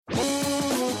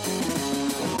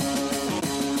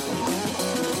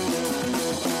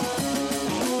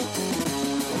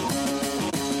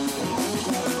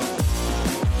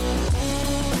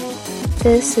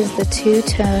This is the Two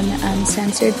Tone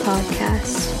Uncensored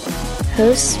Podcast.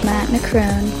 Hosts Matt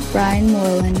Necrone, Ryan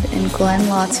Moreland, and Glenn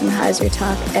Lotzenheiser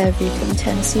talk everything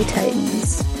Tennessee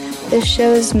Titans. This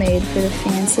show is made for the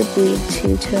fans that bleed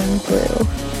two-tone blue.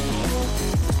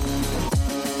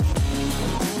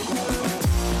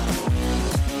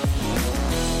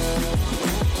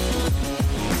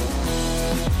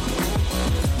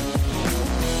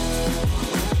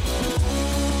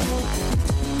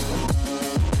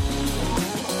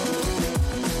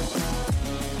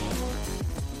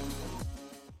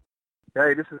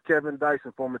 Hey, this is Kevin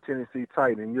Dyson, former Tennessee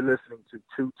Titan, and you're listening to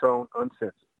Two Tone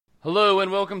Uncensored. Hello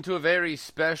and welcome to a very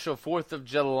special 4th of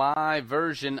July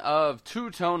version of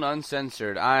Two Tone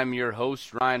Uncensored. I'm your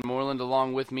host, Ryan Moreland.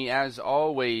 Along with me, as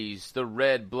always, the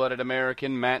red-blooded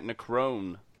American, Matt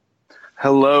Necrone.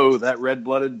 Hello, that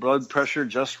red-blooded blood pressure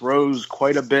just rose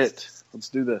quite a bit. Let's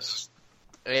do this.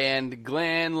 And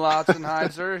Glenn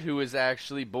Lotzenheiser, who was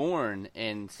actually born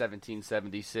in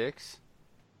 1776.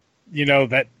 You know,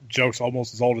 that joke's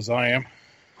almost as old as I am.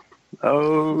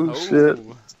 Oh, shit.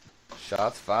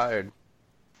 Shots fired.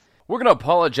 We're going to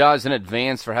apologize in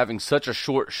advance for having such a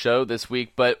short show this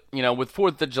week, but, you know, with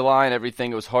 4th of July and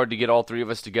everything, it was hard to get all three of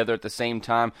us together at the same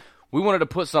time. We wanted to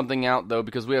put something out, though,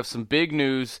 because we have some big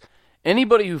news.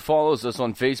 Anybody who follows us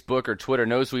on Facebook or Twitter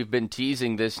knows we've been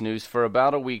teasing this news for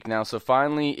about a week now, so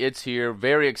finally it's here.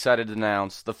 Very excited to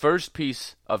announce the first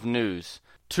piece of news.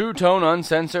 Two Tone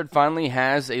Uncensored finally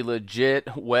has a legit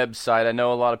website. I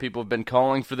know a lot of people have been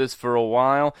calling for this for a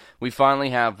while. We finally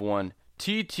have one.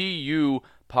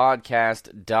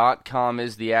 TTUpodcast.com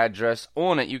is the address.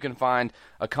 On it, you can find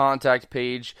a contact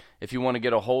page. If you want to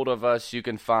get a hold of us, you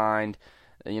can find,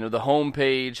 the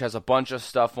homepage has a bunch of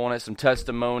stuff on it, some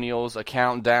testimonials, a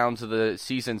countdown to the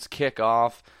season's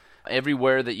kickoff.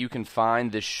 Everywhere that you can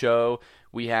find this show,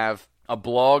 we have a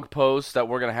blog post that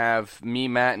we're going to have me,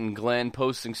 Matt, and Glenn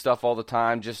posting stuff all the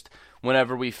time, just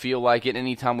whenever we feel like it.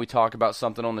 Anytime we talk about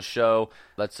something on the show,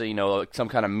 let's say, some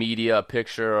kind of media, a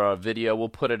picture or a video, we'll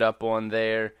put it up on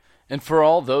there. And for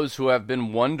all those who have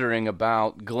been wondering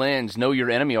about Glenn's Know Your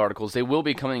Enemy articles, they will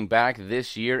be coming back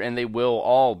this year, and they will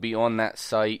all be on that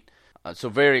site. So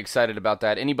very excited about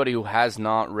that. Anybody who has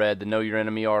not read the Know Your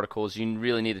Enemy articles, you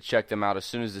really need to check them out as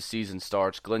soon as the season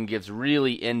starts. Glenn gives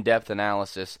really in-depth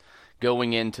analysis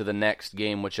going into the next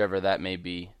game, whichever that may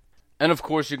be. And of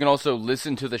course, you can also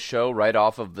listen to the show right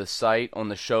off of the site on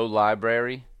the show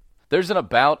library. There's an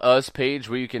About Us page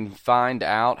where you can find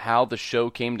out how the show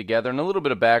came together and a little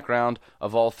bit of background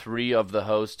of all three of the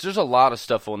hosts. There's a lot of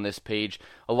stuff on this page.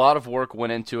 A lot of work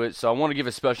went into it, so I want to give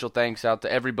a special thanks out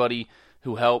to everybody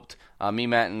who helped me,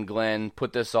 Matt, and Glenn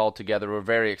put this all together. We're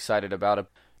very excited about it.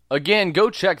 Again, go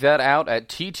check that out at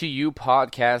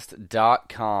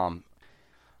ttupodcast.com.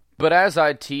 But as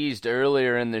I teased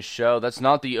earlier in this show, that's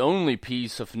not the only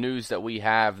piece of news that we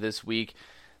have this week.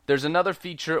 There's another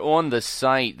feature on the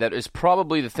site that is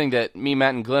probably the thing that me,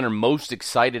 Matt, and Glenn are most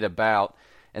excited about,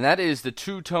 and that is the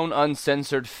Two Tone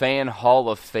Uncensored Fan Hall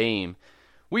of Fame.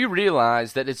 We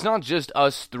realize that it's not just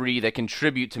us three that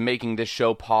contribute to making this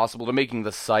show possible, to making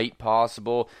the site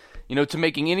possible, to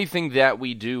making anything that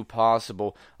we do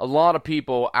possible. A lot of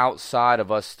people outside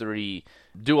of us three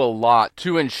do a lot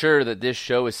to ensure that this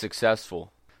show is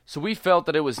successful. So we felt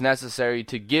that it was necessary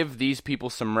to give these people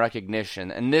some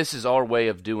recognition, and this is our way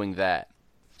of doing that.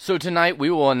 So tonight we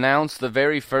will announce the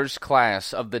very first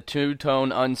class of the Two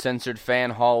Tone Uncensored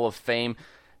Fan Hall of Fame.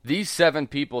 These 7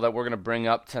 people that we're going to bring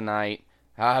up tonight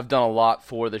have done a lot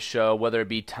for the show, whether it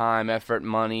be time, effort,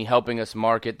 money, helping us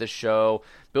market the show,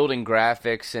 building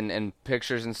graphics and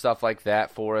pictures and stuff like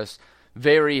that for us.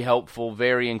 Very helpful,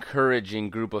 very encouraging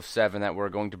group of 7 that we're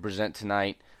going to present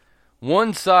tonight.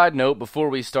 One side note before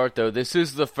we start, though, this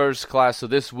is the first class, so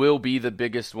this will be the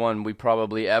biggest one we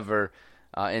probably ever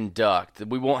induct.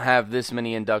 We won't have this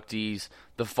many inductees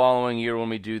the following year when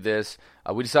we do this.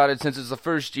 We decided since it's the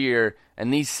first year,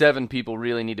 and these 7 people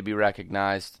really need to be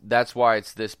recognized, that's why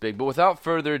it's this big. But without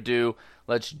further ado,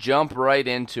 let's jump right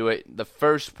into it. The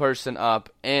first person up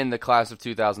in the class of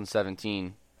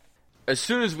 2017. As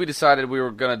soon as we decided we were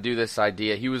going to do this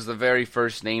idea, he was the very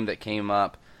first name that came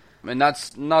up. And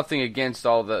that's nothing against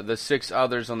all the 6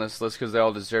 others on this list because they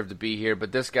all deserve to be here.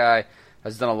 But this guy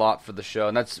has done a lot for the show,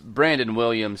 and that's Brandon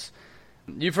Williams.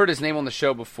 You've heard his name on the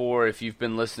show before if you've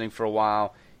been listening for a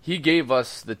while. He gave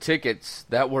us the tickets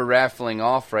that we're raffling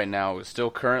off right now. We're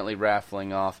still currently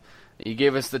raffling off. He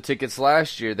gave us the tickets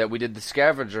last year that we did the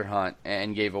scavenger hunt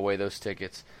and gave away those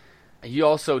tickets. He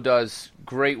also does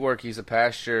great work. He's a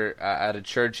pastor at a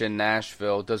church in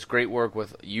Nashville, does great work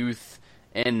with youth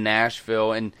in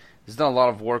Nashville, and has done a lot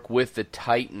of work with the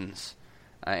Titans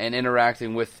and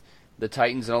interacting with the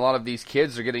Titans, and a lot of these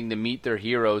kids are getting to meet their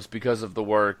heroes because of the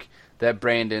work that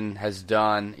Brandon has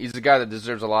done. He's a guy that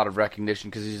deserves a lot of recognition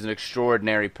because he's an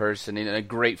extraordinary person and a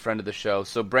great friend of the show.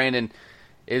 So Brandon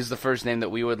is the first name that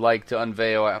we would like to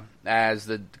unveil as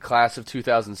the class of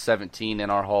 2017 in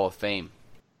our Hall of Fame.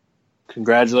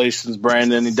 Congratulations,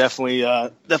 Brandon. He definitely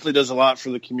does a lot for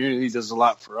the community. He does a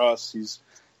lot for us.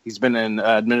 He's been an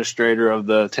administrator of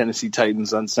the Tennessee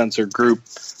Titans Uncensored group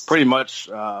pretty much,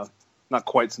 not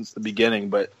quite since the beginning,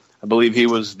 but I believe he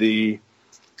was the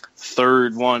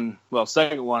second one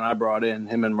I brought in,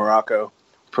 him and Morocco.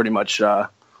 Pretty much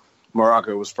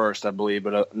Morocco was first, I believe,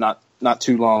 but not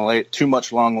too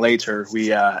much later,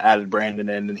 we added Brandon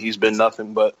in, and he's been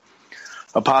nothing but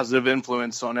a positive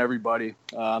influence on everybody.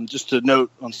 Just to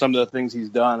note on some of the things he's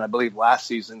done, I believe last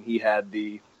season he had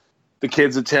the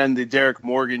kids attend the Derek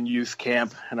Morgan youth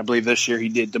camp, and I believe this year he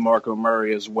did DeMarco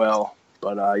Murray as well.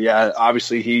 But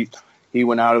obviously he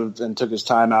went out and took his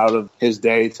time out of his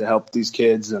day to help these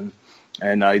kids, and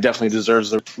he definitely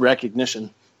deserves the recognition.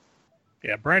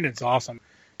 Yeah, Brandon's awesome.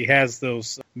 He has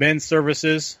those men's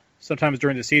services sometimes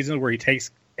during the season where he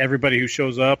takes everybody who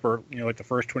shows up, or like the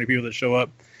first 20 people that show up,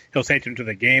 he'll take them to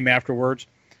the game afterwards.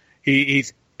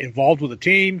 He's involved with the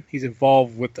team, he's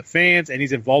involved with the fans, and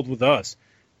he's involved with us.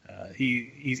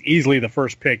 He's easily the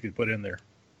first pick to put in there.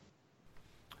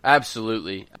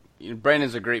 Absolutely.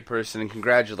 Brandon's a great person, and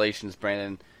congratulations,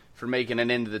 Brandon, for making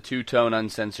it into the Two-Tone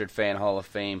Uncensored Fan Hall of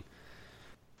Fame.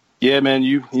 Yeah, man,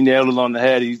 you nailed it on the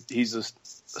head. He's a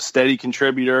steady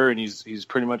contributor, and he's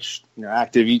pretty much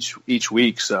active each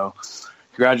week. So,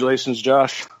 congratulations,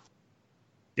 Josh.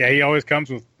 Yeah, he always comes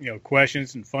with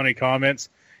questions and funny comments.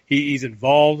 He's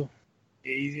involved.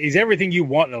 He's everything you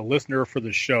want in a listener for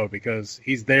the show because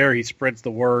he's there. He spreads the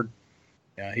word.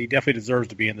 Yeah, he definitely deserves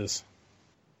to be in this.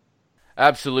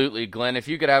 Absolutely, Glenn. If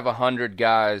you could have 100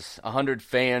 guys, 100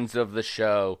 fans of the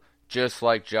show, just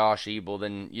like Josh Ebel,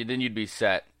 then you'd be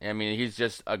set. I mean, he's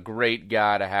just a great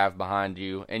guy to have behind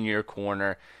you in your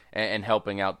corner and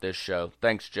helping out this show.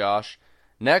 Thanks, Josh.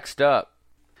 Next up,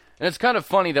 and it's kind of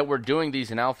funny that we're doing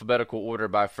these in alphabetical order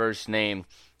by first name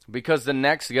because the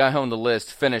next guy on the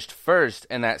list finished first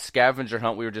in that scavenger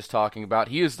hunt we were just talking about.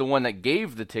 He is the one that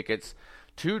gave the tickets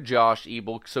to Josh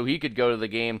Ebel so he could go to the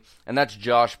game, and that's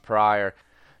Josh Pryor.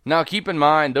 Now, keep in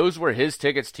mind, those were his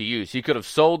tickets to use. He could have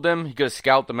sold them, he could have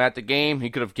scouted them at the game, he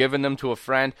could have given them to a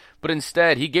friend, but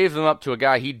instead, he gave them up to a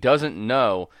guy he doesn't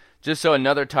know, just so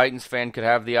another Titans fan could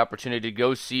have the opportunity to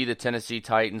go see the Tennessee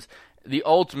Titans. The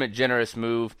ultimate generous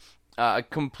move, a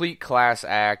complete class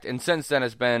act, and since then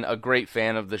has been a great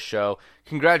fan of the show.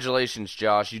 Congratulations,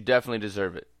 Josh. You definitely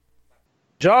deserve it.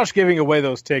 Josh giving away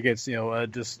those tickets,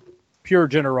 just pure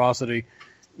generosity,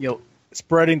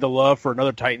 spreading the love for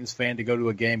another Titans fan to go to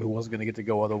a game who wasn't going to get to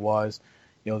go otherwise.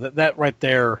 That right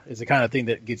there is the kind of thing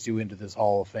that gets you into this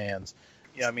Hall of Fans.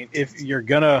 Yeah, I mean, if you're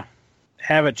going to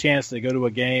have a chance to go to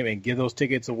a game and give those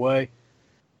tickets away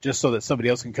just so that somebody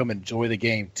else can come enjoy the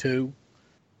game too,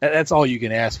 that's all you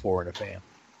can ask for in a fan.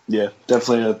 Yeah,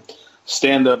 definitely a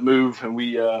stand-up move, and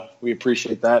we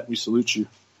appreciate that. We salute you.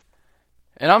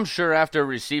 And I'm sure after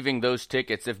receiving those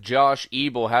tickets, if Josh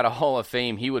Ebel had a Hall of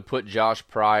Fame, he would put Josh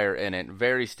Pryor in it.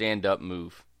 Very stand-up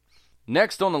move.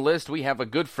 Next on the list, we have a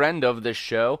good friend of this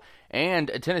show and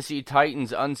a Tennessee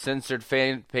Titans Uncensored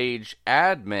fan page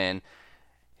admin.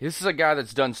 This is a guy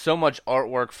that's done so much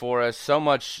artwork for us, so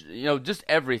much, just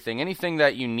everything, anything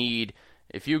that you need.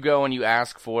 If you go and you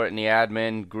ask for it in the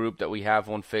admin group that we have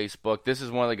on Facebook, this is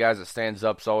one of the guys that stands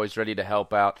up, is always ready to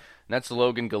help out, and that's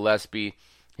Logan Gillespie.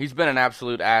 He's been an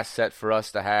absolute asset for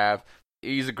us to have.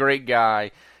 He's a great guy,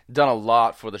 done a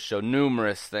lot for the show,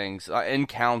 numerous things,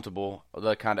 incountable,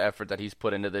 the kind of effort that he's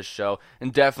put into this show,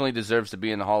 and definitely deserves to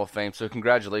be in the Hall of Fame. So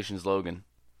congratulations, Logan.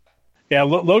 Yeah,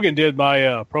 Logan did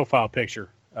my profile picture,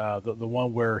 the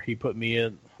one where he put me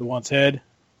in the one's head,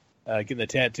 getting the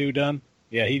tattoo done.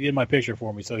 Yeah, he did my picture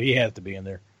for me, so he has to be in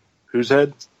there. Whose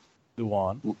head?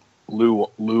 Luan. Luan?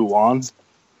 Luan.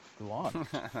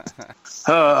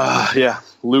 Yeah,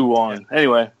 Luan. Yeah.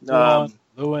 Anyway.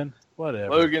 Luan, whatever.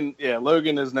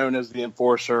 Logan is known as the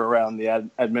enforcer around the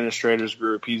administrators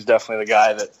group. He's definitely the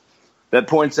guy that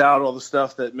points out all the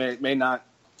stuff that may not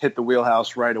hit the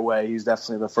wheelhouse right away. He's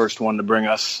definitely the first one to bring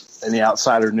us any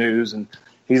outsider news, and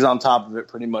he's on top of it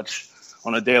pretty much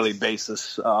on a daily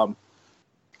basis,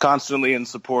 constantly in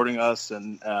supporting us,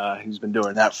 and he's been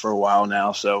doing that for a while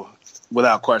now. So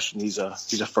without question, he's a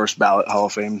first ballot Hall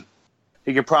of Fame.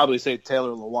 He could probably say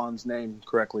Taylor Lewan's name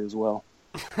correctly as well.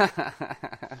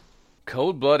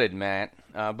 Cold-blooded, Matt.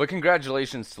 But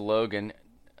congratulations to Logan.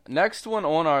 Next one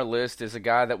on our list is a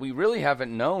guy that we really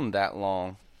haven't known that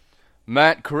long.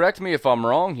 Matt, correct me if I'm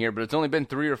wrong here, but it's only been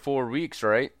 3 or 4 weeks,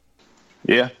 right?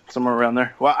 Yeah, somewhere around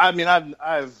there. Well, I mean,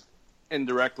 I've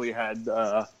indirectly had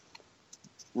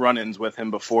run-ins with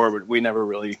him before, but we never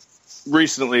really.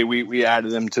 Recently, we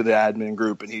added him to the admin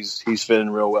group, and he's fitting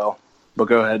real well. But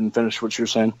go ahead and finish what you're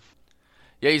saying.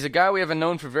 Yeah, he's a guy we haven't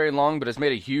known for very long, but has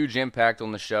made a huge impact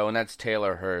on the show, and that's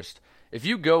Taylor Hurst. If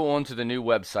you go onto the new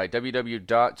website,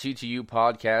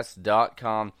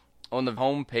 www.ttupodcast.com, on the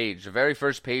home page, the very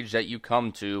first page that you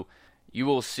come to, you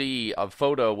will see a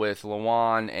photo with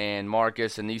Lawan and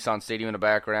Marcus and Nissan Stadium in the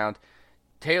background.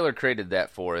 Taylor created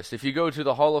that for us. If you go to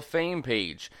the Hall of Fame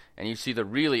page and you see the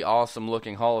really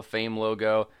awesome-looking Hall of Fame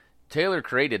logo, Taylor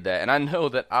created that. And I know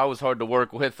that I was hard to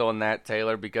work with on that,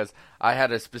 Taylor, because I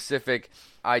had a specific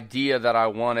idea that I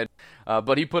wanted.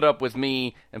 But he put up with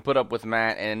me and put up with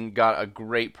Matt and got a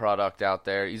great product out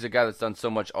there. He's a guy that's done so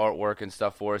much artwork and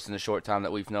stuff for us in the short time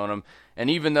that we've known him. And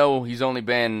even though he's only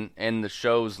been in the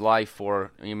show's life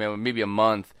for maybe a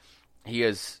month, he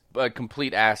is a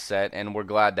complete asset, and we're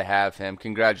glad to have him.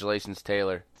 Congratulations,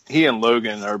 Taylor. He and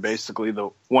Logan are basically the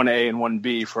 1A and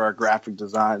 1B for our graphic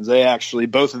designs. They actually,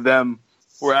 both of them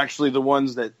were actually the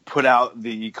ones that put out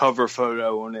the cover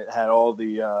photo, and it had all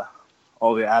the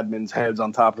admins' heads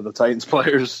on top of the Titans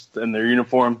players in their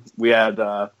uniform. We had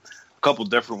a couple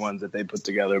different ones that they put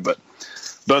together, but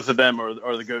both of them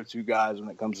are the go-to guys when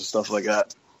it comes to stuff like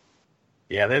that.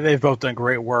 Yeah, they've both done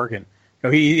great work, and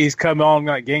he's come on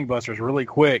like gangbusters really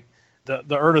quick.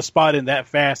 To earn a spot in that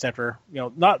fast after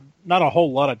not a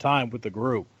whole lot of time with the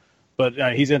group, but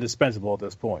he's indispensable at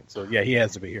this point. So yeah, he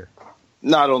has to be here.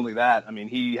 Not only that, I mean,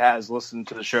 he has listened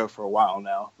to the show for a while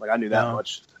now. Like, I knew that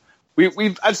much.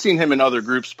 I've seen him in other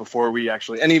groups before,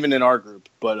 and even in our group,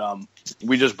 but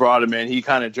we just brought him in. He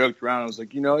kind of joked around. I was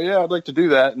like, yeah, I'd like to do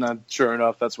that, and sure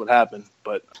enough, that's what happened.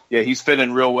 But yeah, he's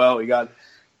fitting real well. He got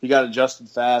adjusted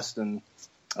fast, and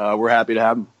we're happy to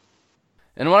have him.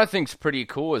 And what I think is pretty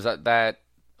cool is that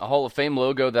Hall of Fame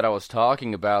logo that I was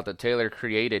talking about that Taylor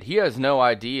created, he has no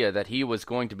idea that he was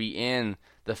going to be in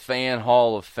the Fan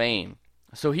Hall of Fame.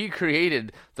 So he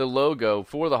created the logo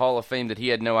for the Hall of Fame that he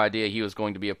had no idea he was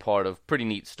going to be a part of. Pretty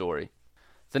neat story.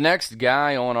 The next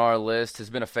guy on our list has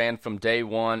been a fan from day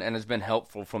one and has been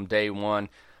helpful from day one.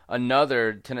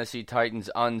 Another Tennessee Titans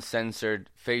Uncensored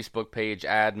Facebook page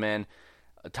admin,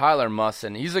 Tyler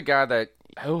Musson. He's a guy that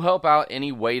he'll help out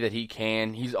any way that he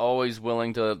can. He's always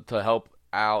willing to help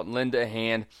out, lend a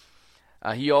hand.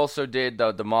 He also did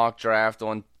the mock draft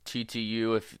on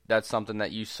TTU, if that's something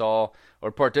that you saw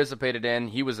or participated in.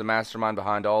 He was the mastermind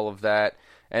behind all of that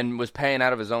and was paying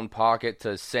out of his own pocket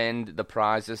to send the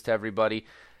prizes to everybody.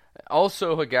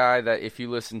 Also a guy that, if you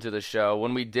listen to the show,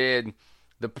 when we did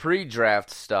the pre-draft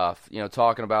stuff,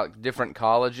 talking about different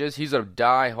colleges, he's a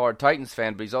die-hard Titans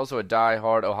fan, but he's also a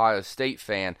die-hard Ohio State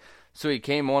fan. So he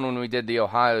came on when we did the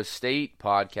Ohio State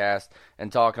podcast, and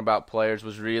talking about players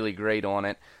was really great on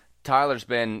it. Tyler's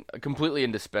been completely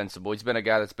indispensable. He's been a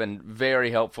guy that's been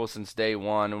very helpful since day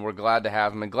one, and we're glad to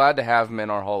have him, and glad to have him in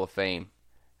our Hall of Fame.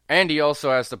 And he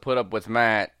also has to put up with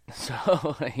Matt,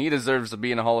 so he deserves to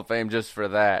be in the Hall of Fame just for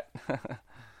that.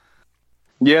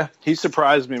 Yeah, he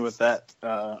surprised me with that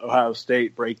Ohio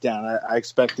State breakdown. I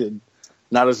expected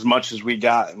not as much as we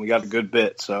got, and we got a good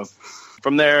bit. So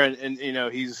from there, and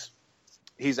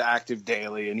he's active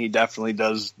daily, and he definitely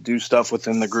does do stuff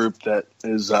within the group that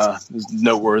is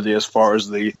noteworthy as far as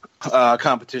the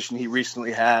competition he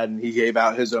recently had, and he gave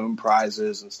out his own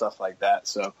prizes and stuff like that.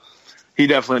 So he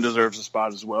definitely deserves a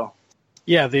spot as well.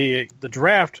 Yeah, the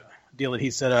draft deal that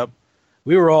he set up,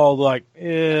 we were all like,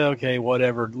 okay,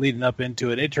 whatever, leading up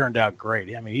into it. It turned out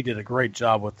great. I mean, he did a great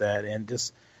job with that, and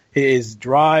just his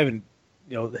drive and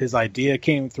his idea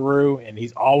came through, and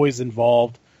he's always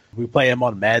involved. We play him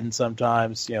on Madden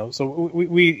sometimes, so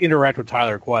we interact with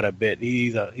Tyler quite a bit.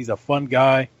 He's a fun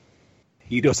guy.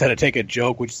 He knows how to take a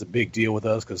joke, which is a big deal with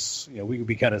us because we can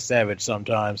be kind of savage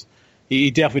sometimes.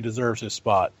 He definitely deserves his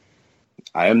spot.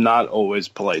 I am not always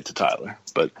polite to Tyler,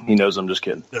 but he knows I'm just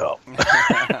kidding. No.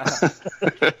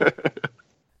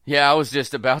 Yeah, I was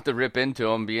just about to rip into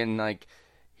him, being like,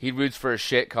 he roots for a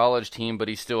shit college team, but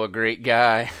he's still a great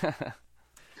guy.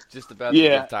 Just about to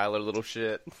give Tyler a little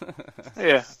shit.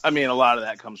 Yeah, I mean, a lot of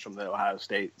that comes from the Ohio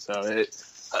State. So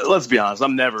let's be honest,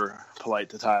 I'm never polite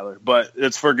to Tyler, but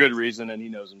it's for good reason, and he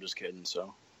knows I'm just kidding.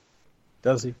 So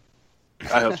does he?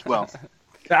 I hope so. Well,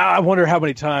 I wonder how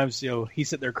many times he's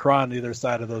sitting there crying on the other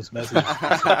side of those messages.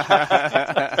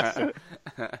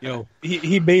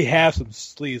 He may have some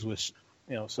sleeves with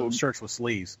some shirts with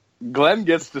sleeves. Glenn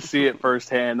gets to see it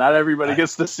firsthand. Not everybody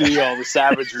gets to see all the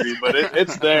savagery, but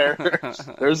it's there.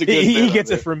 There's a good he gets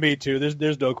it from me too.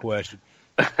 There's no question.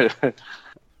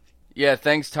 Yeah,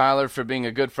 thanks, Tyler, for being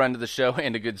a good friend of the show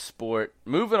and a good sport.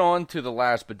 Moving on to the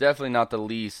last, but definitely not the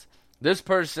least. This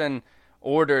person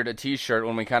ordered a T-shirt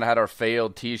when we kind of had our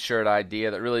failed T-shirt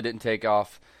idea that really didn't take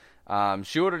off.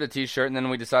 She ordered a T-shirt, and then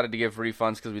we decided to give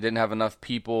refunds because we didn't have enough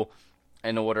people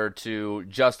in order to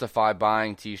justify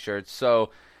buying T-shirts. So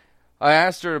I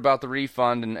asked her about the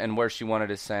refund and where she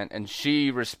wanted it sent, and she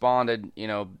responded,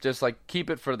 just like, keep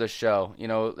it for the show.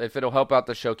 If it'll help out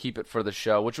the show, keep it for the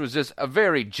show, which was just a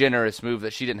very generous move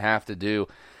that she didn't have to do.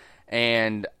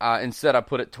 And instead I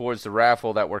put it towards the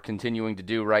raffle that we're continuing to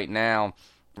do right now,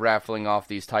 raffling off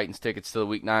these Titans tickets to the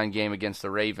Week 9 game against the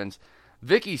Ravens.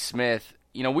 Vicky Smith,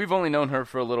 we've only known her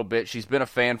for a little bit. She's been a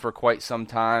fan for quite some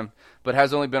time, but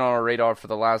has only been on our radar for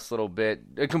the last little bit.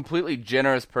 A completely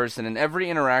generous person, and every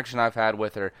interaction I've had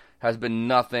with her has been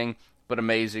nothing but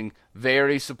amazing.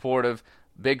 Very supportive,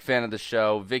 big fan of the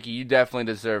show. Vicky, you definitely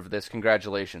deserve this.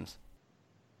 Congratulations.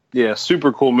 Yeah,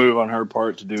 super cool move on her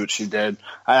part to do what she did.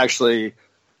 I actually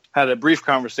had a brief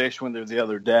conversation with her the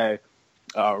other day.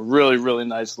 Really, really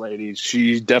nice lady.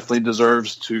 She definitely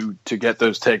deserves to get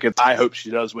those tickets. I hope she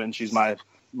does win. She's my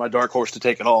dark horse to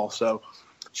take it all. So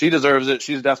she deserves it.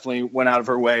 She's definitely went out of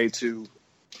her way to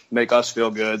make us feel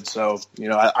good. So,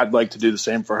 I'd like to do the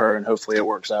same for her, and hopefully it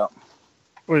works out.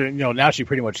 Well, now she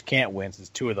pretty much can't win since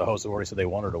two of the hosts have already said they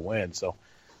want her to win. So,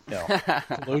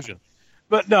 collusion.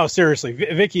 But no, seriously,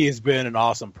 Vicky has been an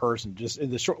awesome person. Just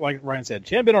in the short, like Ryan said,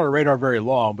 she hasn't been on our radar very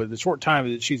long, but the short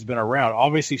time that she's been around,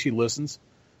 obviously she listens.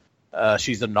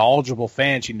 She's a knowledgeable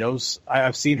fan. She knows.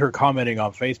 I've seen her commenting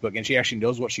on Facebook, and she actually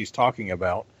knows what she's talking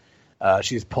about.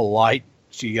 She's polite.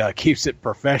 She keeps it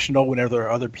professional. Whenever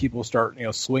other people start,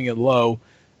 swinging low,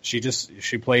 she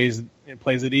plays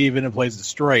it even and plays it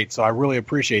straight. So I really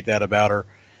appreciate that about her.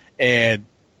 And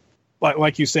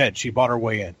like you said, she bought her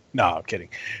way in. No, I'm kidding.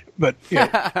 But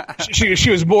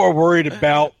she was more worried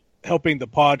about helping the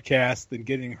podcast than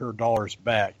getting her dollars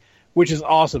back, which is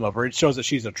awesome of her. It shows that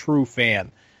she's a true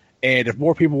fan. And if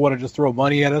more people want to just throw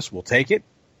money at us, we'll take it.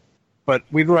 But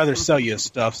we'd rather sell you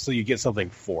stuff so you get something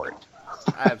for it.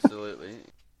 Absolutely.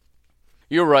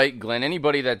 You're right, Glenn.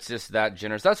 Anybody that's just that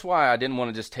generous. That's why I didn't want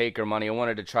to just take her money. I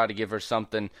wanted to try to give her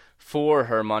something for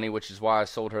her money, which is why I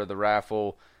sold her the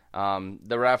raffle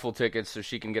tickets so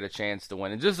she can get a chance to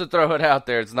win. And just to throw it out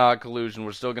there, it's not collusion.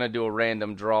 We're still going to do a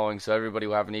random drawing so everybody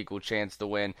will have an equal chance to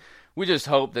win. We just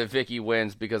hope that Vicky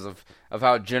wins because of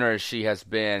how generous she has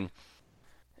been.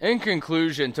 In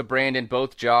conclusion, to Brandon,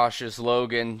 both Josh's,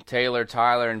 Logan, Taylor,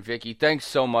 Tyler, and Vicky, thanks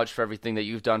so much for everything that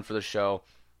you've done for the show.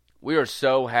 We are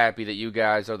so happy that you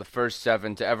guys are the first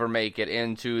 7 to ever make it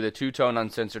into the Two Tone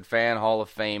Uncensored Fan Hall of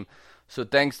Fame. So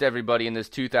thanks to everybody in this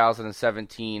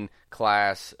 2017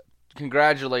 class.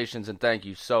 Congratulations and thank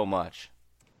you so much.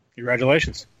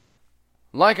 Congratulations.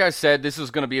 Like I said, this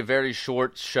was going to be a very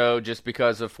short show just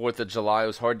because of 4th of July. It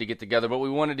was hard to get together, but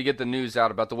we wanted to get the news out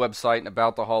about the website and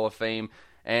about the Hall of Fame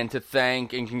and to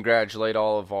thank and congratulate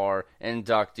all of our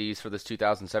inductees for this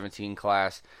 2017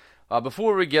 class.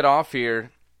 Before we get off here,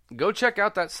 go check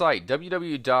out that site,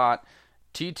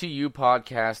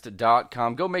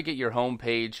 www.ttupodcast.com. Go make it your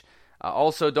homepage.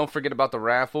 Also, don't forget about the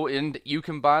raffle, and you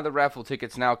can buy the raffle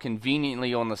tickets now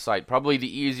conveniently on the site. Probably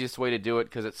the easiest way to do it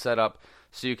because it's set up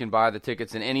so you can buy the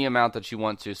tickets in any amount that you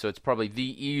want to, so it's probably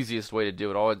the easiest way to do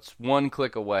it. It's one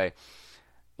click away.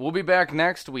 We'll be back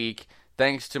next week.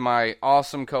 Thanks to my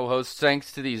awesome co-hosts.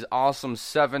 Thanks to these awesome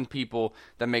 7 people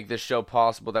that make this show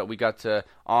possible that we got to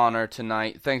honor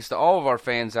tonight. Thanks to all of our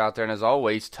fans out there, and as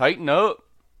always, tighten up.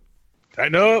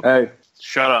 Tighten up. Hey,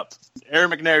 shut up.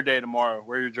 Aaron McNair Day tomorrow.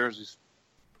 Wear your jerseys.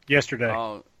 Yesterday.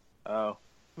 Oh. Well,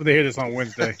 they hear this on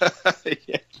Wednesday.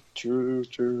 Yeah, true.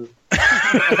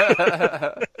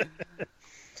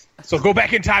 So go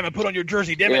back in time and put on your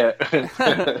jersey, damn it.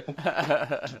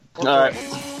 Yeah. All right.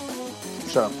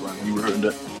 Shut up, Ron. You ruined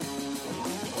it.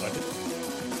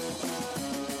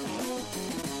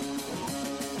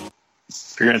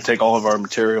 If you're going to take all of our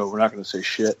material, we're not going to say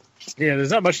shit. Yeah,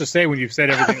 there's not much to say when you've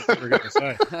said everything that we're going to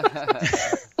say.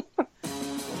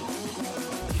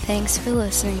 Thanks for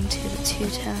listening to the Two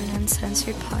Tone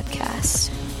Uncensored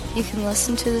podcast. You can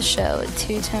listen to the show at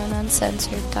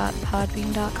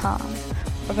twotoneuncensored.podbean.com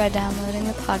or by downloading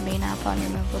the Podbean app on your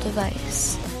mobile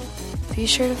device. Be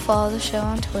sure to follow the show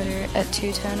on Twitter at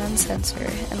Two Tone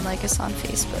Uncensored and like us on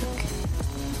Facebook.